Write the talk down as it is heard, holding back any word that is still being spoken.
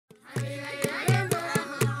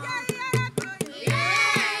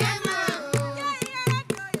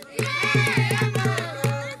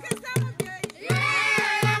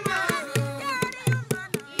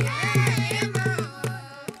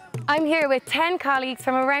here with 10 colleagues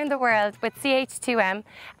from around the world with CH2M,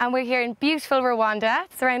 and we're here in beautiful Rwanda,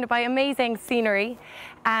 surrounded by amazing scenery.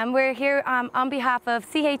 We're here on behalf of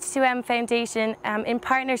CH2M Foundation in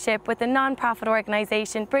partnership with the non-profit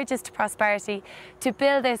organisation Bridges to Prosperity to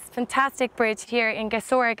build this fantastic bridge here in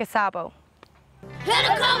Gasura, Gasabo.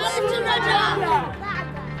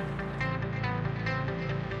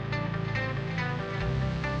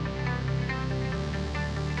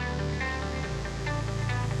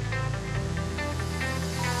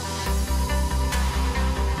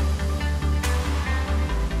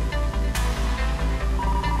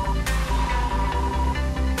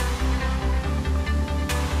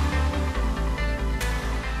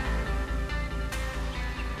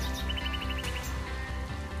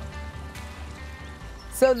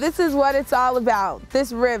 So this is what it's all about,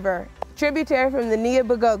 this river, tributary from the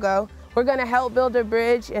Niabagogo. We're going to help build a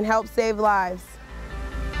bridge and help save lives.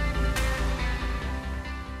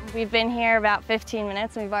 We've been here about 15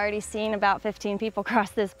 minutes and we've already seen about 15 people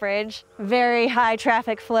cross this bridge. Very high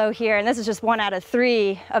traffic flow here, and this is just one out of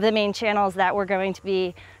 3 of the main channels that we're going to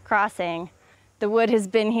be crossing. The wood has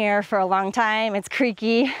been here for a long time. It's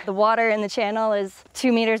creaky. The water in the channel is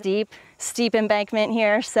 2 meters deep, steep embankment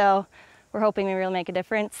here, so we're hoping we will make a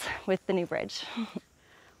difference with the new bridge.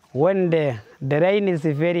 When the rain is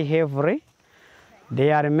very heavy,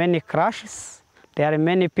 there are many crashes. There are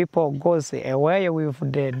many people goes away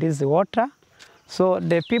with this water. So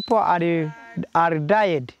the people are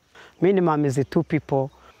died. Minimum is 2 people.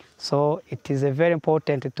 So it is very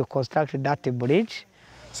important to construct that bridge.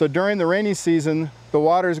 So during the rainy season, the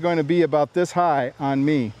water is going to be about this high on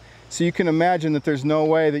me. So you can imagine that there's no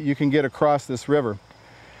way that you can get across this river.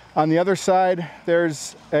 On the other side,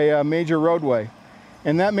 there's a major roadway.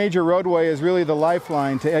 And that major roadway is really the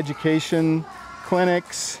lifeline to education,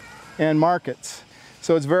 clinics, and markets.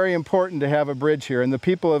 So it's very important to have a bridge here, and the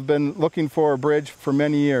people have been looking for a bridge for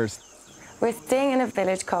many years. We're staying in a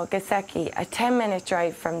village called Gaseki, a 10-minute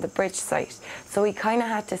drive from the bridge site. So we kind of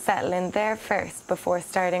had to settle in there first before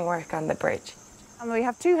starting work on the bridge. And we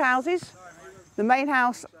have 2 houses. The main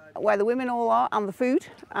house where the women all are and the food,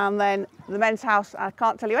 and then the men's house. I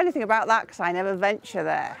can't tell you anything about that because I never venture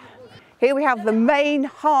there. Here we have the main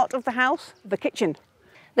heart of the house, the kitchen.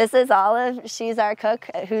 This is Olive. She's our cook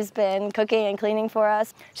who's been cooking and cleaning for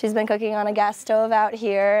us. She's been cooking on a gas stove out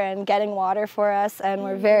here and getting water for us, and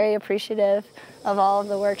we're very appreciative of all of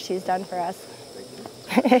the work she's done for us.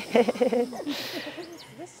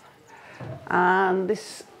 And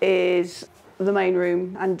this is the main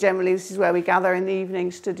room, and generally this is where we gather in the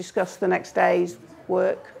evenings to discuss the next day's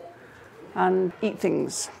work and eat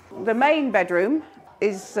things. The main bedroom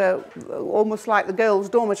is almost like the girls'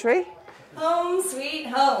 dormitory. Home sweet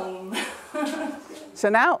home. So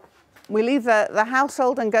now we leave the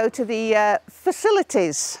household and go to the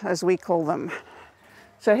facilities, as we call them.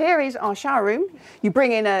 So here is our shower room. You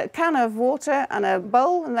bring in a can of water and a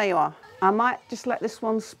bowl, and there you are. I might just let this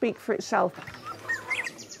one speak for itself.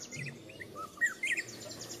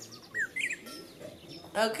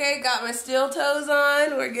 Okay, got my steel toes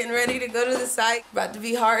on. We're getting ready to go to the site. About to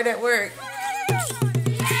be hard at work.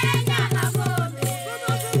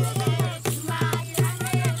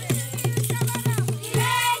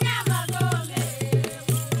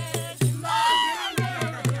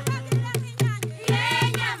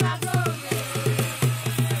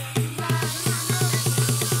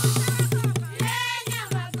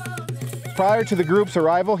 Prior to the group's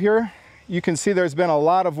arrival here, you can see there's been a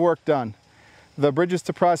lot of work done. The Bridges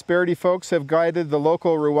to Prosperity folks have guided the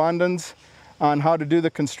local Rwandans on how to do the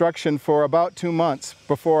construction for about 2 months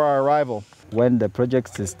before our arrival. When the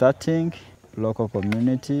project is starting, local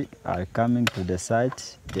community are coming to the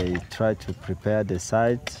site. They try to prepare the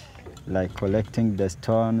site, like collecting the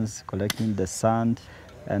stones, collecting the sand.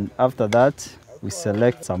 And after that, we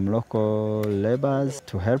select some local laborers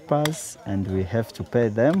to help us, and we have to pay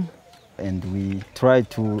them. And we try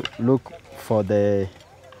to look for the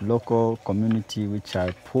local community which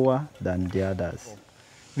are poorer than the others.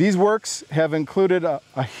 These works have included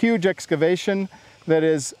a huge excavation that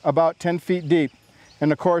is about 10 feet deep.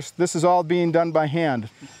 And of course, this is all being done by hand.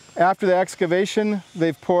 After the excavation,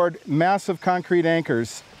 they've poured massive concrete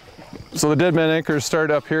anchors. So the dead man anchors start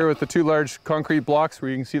up here with the 2 large concrete blocks where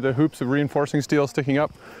you can see the hoops of reinforcing steel sticking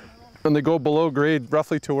up. And they go below grade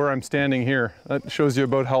roughly to where I'm standing here. That shows you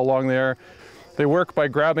about how long they are. They work by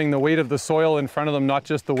grabbing the weight of the soil in front of them, not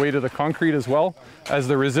just the weight of the concrete as well, as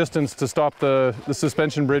the resistance to stop the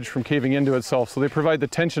suspension bridge from caving into itself. So they provide the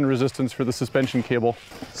tension resistance for the suspension cable.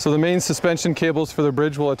 So the main suspension cables for the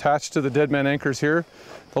bridge will attach to the dead man anchors here.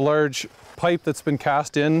 The large pipe that's been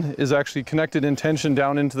cast in is actually connected in tension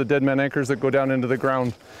down into the dead man anchors that go down into the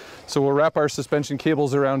ground. So we'll wrap our suspension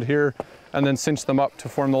cables around here and then cinch them up to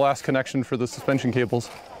form the last connection for the suspension cables.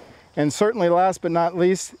 And certainly last but not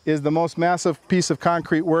least is the most massive piece of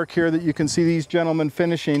concrete work here that you can see these gentlemen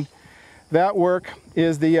finishing. That work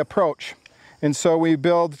is the approach. And so we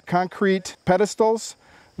build concrete pedestals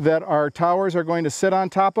that our towers are going to sit on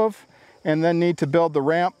top of, and then need to build the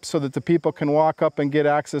ramp so that the people can walk up and get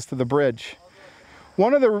access to the bridge.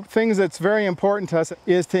 One of the things that's very important to us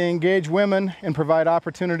is to engage women and provide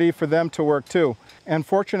opportunity for them to work too. And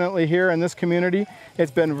fortunately here in this community, it's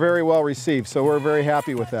been very well received, so we're very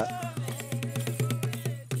happy with that.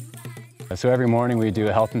 So every morning we do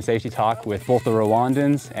a health and safety talk with both the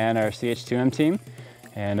Rwandans and our CH2M team.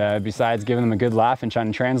 And besides giving them a good laugh and trying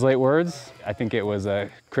to translate words, I think it was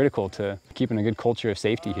critical to keeping a good culture of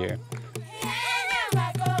safety here.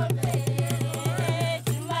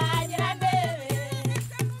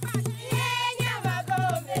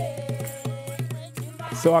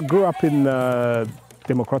 So I grew up in the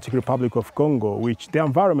Democratic Republic of Congo, which the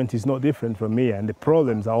environment is not different from here, and the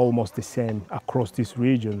problems are almost the same across this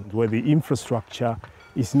region, where the infrastructure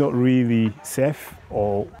is not really safe,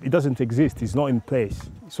 or it doesn't exist, it's not in place.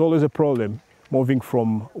 It's always a problem moving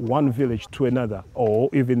from one village to another, or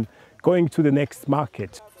even going to the next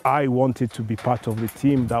market. I wanted to be part of the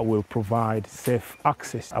team that will provide safe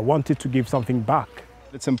access. I wanted to give something back.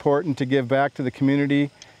 It's important to give back to the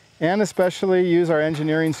community and especially use our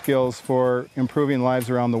engineering skills for improving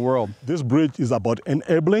lives around the world. This bridge is about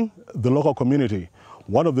enabling the local community.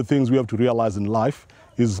 One of the things we have to realize in life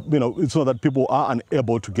is, it's not that people are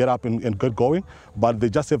unable to get up and get going, but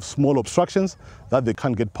they just have small obstructions that they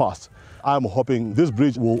can't get past. I'm hoping this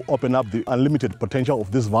bridge will open up the unlimited potential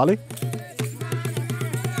of this valley.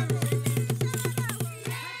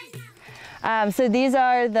 So these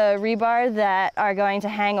are the rebar that are going to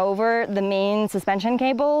hang over the main suspension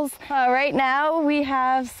cables. Right now we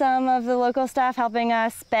have some of the local staff helping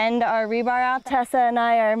us bend our rebar out. Tessa and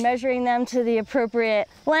I are measuring them to the appropriate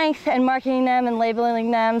length and marking them and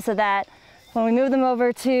labeling them so that when we move them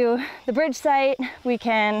over to the bridge site, we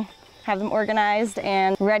can have them organized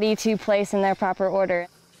and ready to place in their proper order.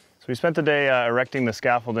 So we spent the day erecting the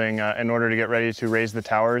scaffolding in order to get ready to raise the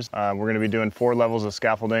towers. We're going to be doing 4 levels of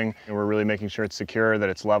scaffolding, and we're really making sure it's secure, that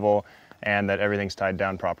it's level, and that everything's tied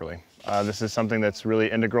down properly. This is something that's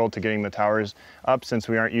really integral to getting the towers up, since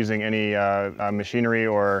we aren't using any machinery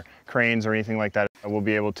or cranes or anything like that. We'll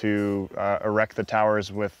be able to erect the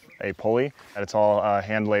towers with a pulley. It's all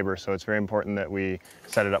hand labor, so it's very important that we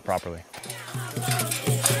set it up properly.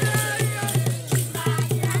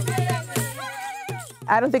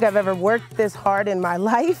 I don't think I've ever worked this hard in my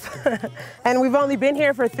life, and we've only been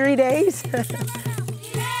here for 3 days.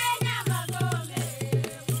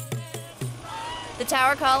 The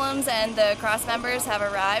tower columns and the cross members have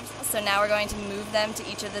arrived, so now we're going to move them to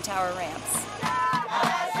each of the tower ramps.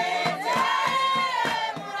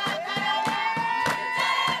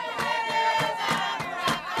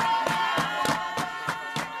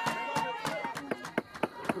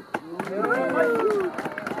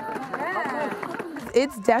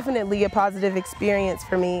 It's definitely a positive experience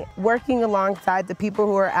for me. Working alongside the people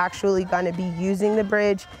who are actually going to be using the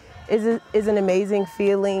bridge is an amazing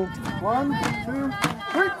feeling. 1, 2,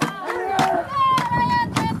 3.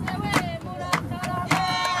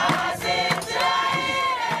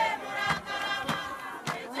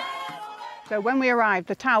 So when we arrived,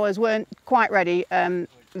 the towers weren't quite ready. They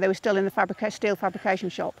were still in the steel fabrication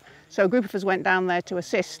shop. So a group of us went down there to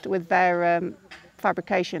assist with their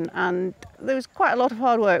fabrication, and there was quite a lot of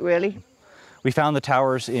hard work, really. We found the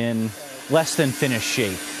towers in less than finished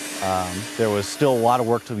shape. There was still a lot of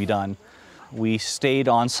work to be done. We stayed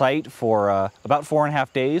on site for about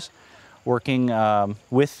 4.5 days, working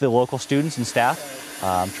with the local students and staff,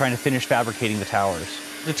 trying to finish fabricating the towers.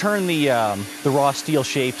 To turn the raw steel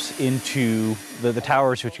shapes into the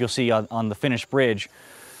towers, which you'll see on the finished bridge,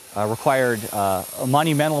 required a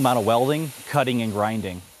monumental amount of welding, cutting, and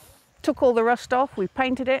grinding. Took all the rust off, we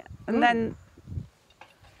painted it, and then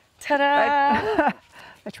ta-da!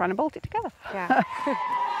 They're trying to bolt it together. Yeah.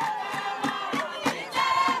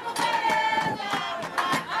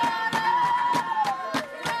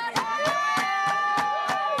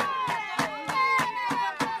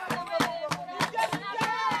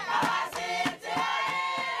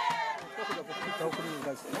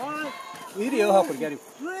 Video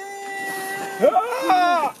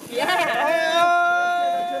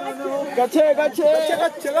Gache, gache,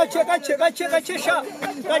 gache, gache, gache, gache, gache, sha.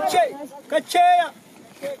 Gache, gache,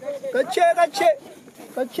 gache, gache,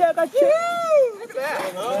 gache, gache.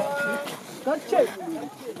 Gache.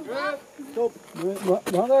 Stop.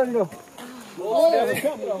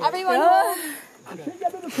 Everyone.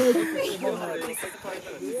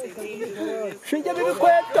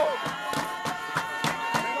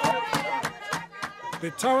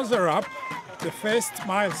 The towers are up, the first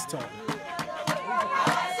milestone.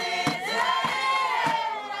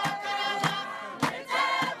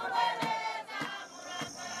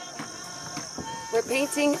 We're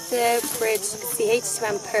painting the bridge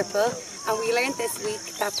CH2M purple, and we learned this week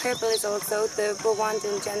that purple is also the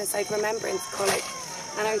Rwandan genocide remembrance colour.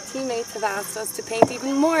 And our teammates have asked us to paint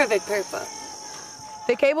even more of it purple.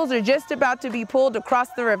 The cables are just about to be pulled across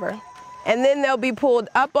the river, and then they'll be pulled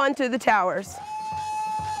up onto the towers.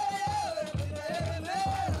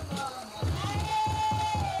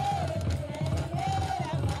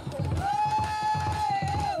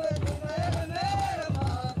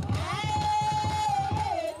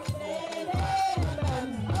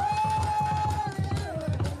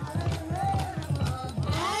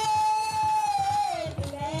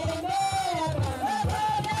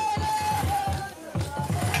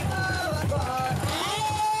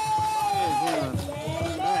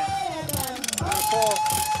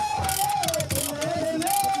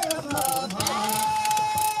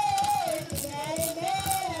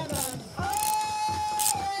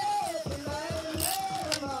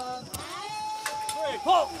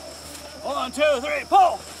 Pull! 1, 2, 3,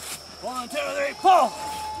 pull! 1, 2, 3, pull!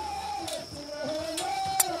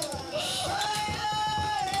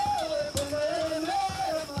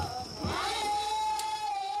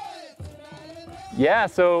 Yeah,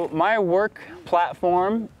 so my work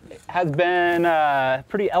platform has been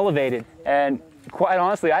pretty elevated, and quite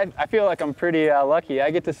honestly, I feel like I'm pretty lucky. I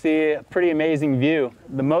get to see a pretty amazing view.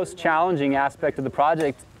 The most challenging aspect of the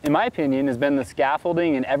project, in my opinion, has been the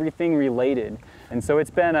scaffolding and everything related. And so it's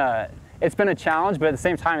been a challenge, but at the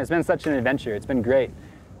same time, it's been such an adventure. It's been great.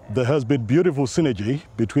 There has been beautiful synergy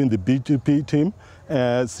between the BTP team,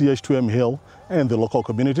 CH2M Hill, and the local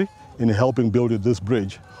community in helping build this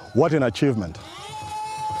bridge. What an achievement.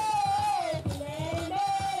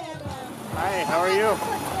 Hi, how are you?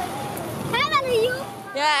 How are you?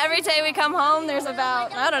 Yeah, every day we come home, there's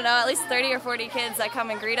about, I don't know, at least 30 or 40 kids that come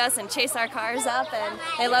and greet us and chase our cars up, and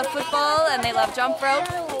they love football, and they love jump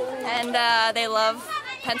rope, and they love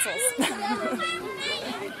pencils.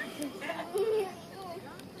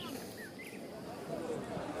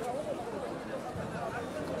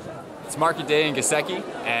 It's market day in Gaseki,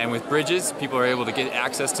 and with bridges, people are able to get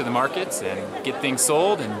access to the markets and get things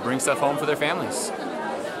sold and bring stuff home for their families.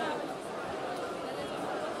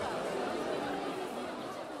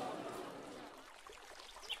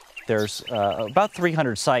 There's about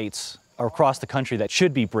 300 sites across the country that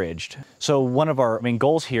should be bridged. So one of our main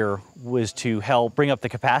goals here was to help bring up the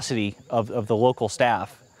capacity of the local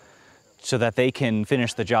staff so that they can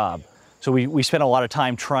finish the job. So we spent a lot of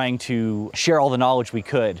time trying to share all the knowledge we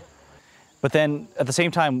could. But then at the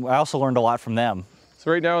same time, I also learned a lot from them. So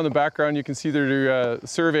right now in the background, you can see they're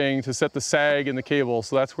surveying to set the sag in the cable.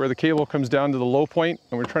 So that's where the cable comes down to the low point,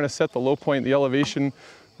 and we're trying to set the low point, the elevation,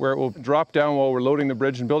 where it will drop down while we're loading the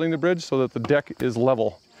bridge and building the bridge so that the deck is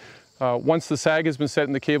level. Once the sag has been set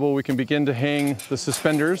in the cable, we can begin to hang the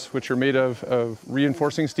suspenders, which are made of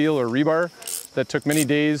reinforcing steel or rebar that took many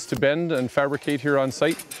days to bend and fabricate here on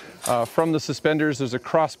site. From the suspenders, there's a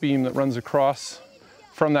cross beam that runs across.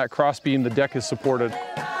 From that cross beam, the deck is supported.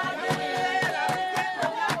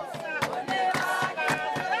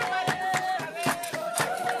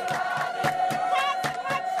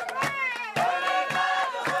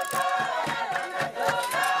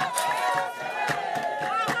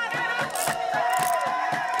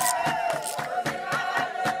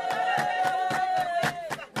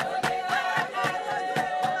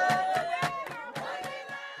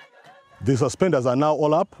 The suspenders are now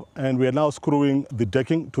all up, and we are now screwing the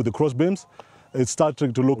decking to the cross beams. It's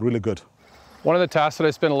starting to look really good. One of the tasks that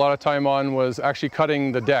I spent a lot of time on was actually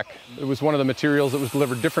cutting the deck. It was one of the materials that was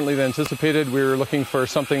delivered differently than anticipated. We were looking for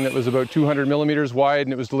something that was about 200 millimeters wide,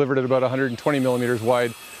 and it was delivered at about 120 millimeters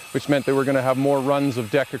wide, which meant that we're going to have more runs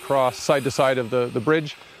of deck across side to side of the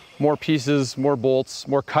bridge, more pieces, more bolts,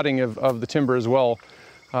 more cutting of the timber as well.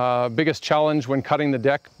 Biggest challenge when cutting the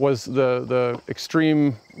deck was the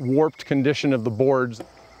extreme warped condition of the boards.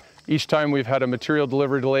 Each time we've had a material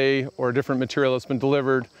delivery delay or a different material that's been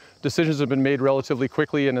delivered, decisions have been made relatively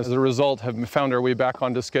quickly, and as a result have found our way back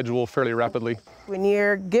onto schedule fairly rapidly. When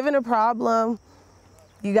you're given a problem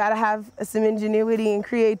You got to have some ingenuity and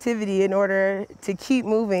creativity in order to keep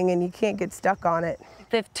moving, and you can't get stuck on it.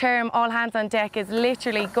 The term all hands on deck is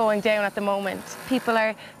literally going down at the moment. People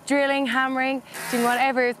are drilling, hammering, doing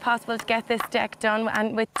whatever is possible to get this deck done,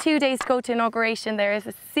 and with 2 days to go to inauguration, there is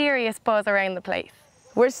a serious buzz around the place.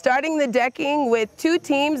 We're starting the decking with 2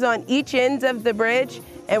 teams on each ends of the bridge,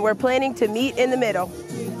 and we're planning to meet in the middle.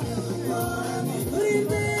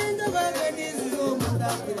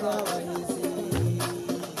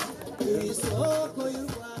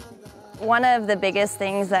 One of the biggest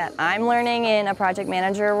things that I'm learning in a project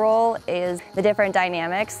manager role is the different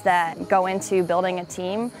dynamics that go into building a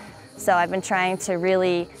team. So I've been trying to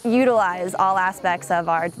really utilize all aspects of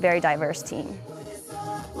our very diverse team.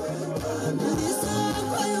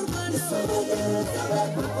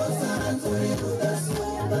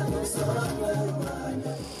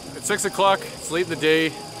 It's 6 o'clock, it's late in the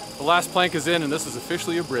day, the last plank is in, and this is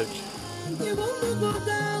officially a bridge.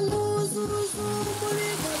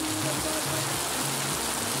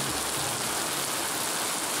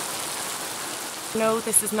 No,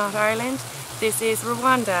 this is not Ireland, this is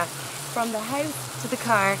Rwanda. From the house to the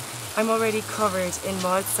car, I'm already covered in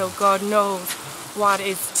mud, so God knows what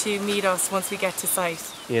is to meet us once we get to site.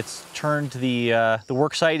 It's turned the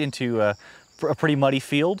work site into a pretty muddy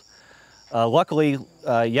field. Luckily,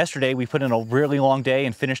 yesterday we put in a really long day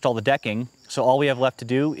and finished all the decking, so all we have left to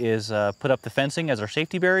do is put up the fencing as our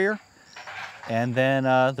safety barrier, and then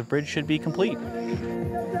the bridge should be complete.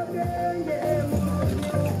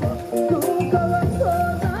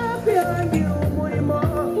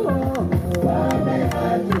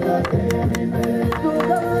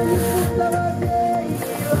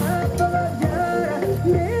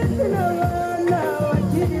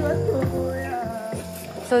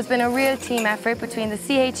 So it's been a real team effort between the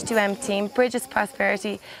CH2M team, Bridges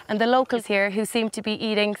Prosperity, and the locals here who seem to be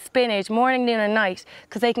eating spinach morning, noon and night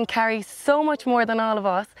because they can carry so much more than all of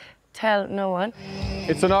us. Tell no one.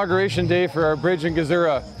 It's inauguration day for our bridge in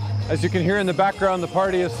Gasura. As you can hear in the background, the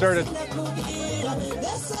party has started.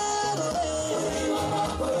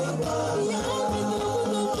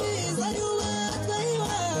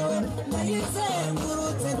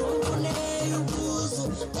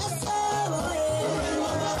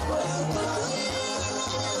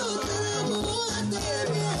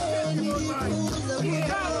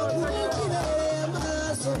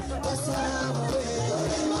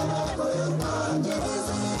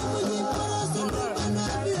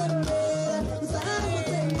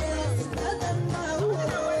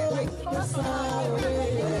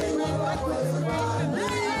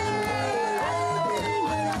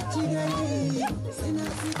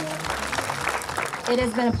 It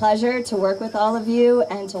has been a pleasure to work with all of you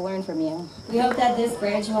and to learn from you. We hope that this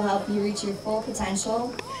bridge will help you reach your full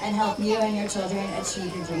potential and help you and your children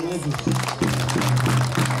achieve your dreams.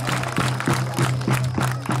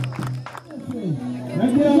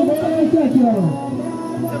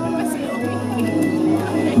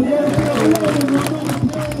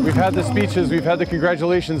 We've had the speeches, we've had the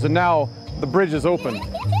congratulations, and now the bridge is open.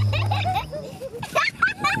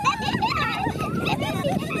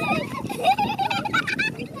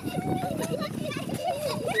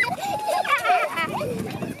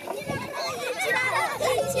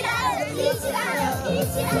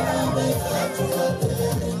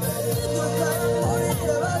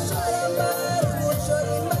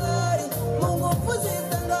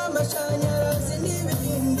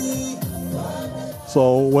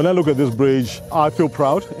 So when I look at this bridge, I feel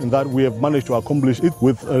proud in that we have managed to accomplish it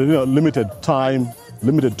with limited time,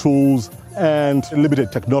 limited tools, and limited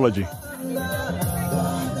technology.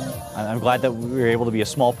 I'm glad that we were able to be a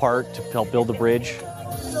small part to help build the bridge.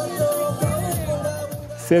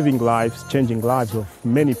 Saving lives, changing lives of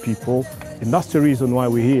many people, and that's the reason why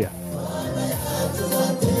we're here.